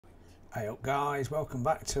Hey up guys, welcome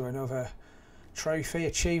back to another trophy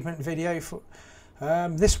achievement video. For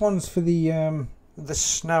this one's for the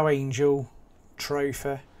Snow Angel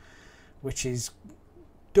trophy, which is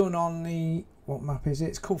done on the, what map is it?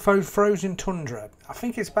 It's called Frozen Tundra. I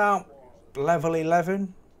think it's about level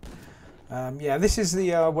 11. Yeah, this is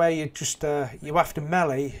the where you just you have to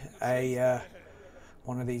melee a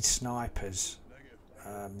one of these snipers.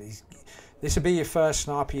 This will be your first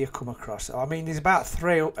sniper you come across. I mean, there's about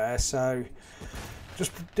 3 up there, so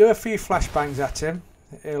just do a few flashbangs at him.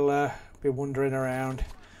 He'll be wandering around.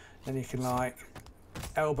 Then you can like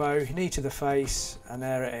elbow, knee to the face, and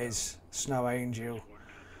there it is, Snow Angel.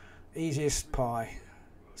 Easiest pie.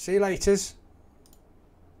 See you laters.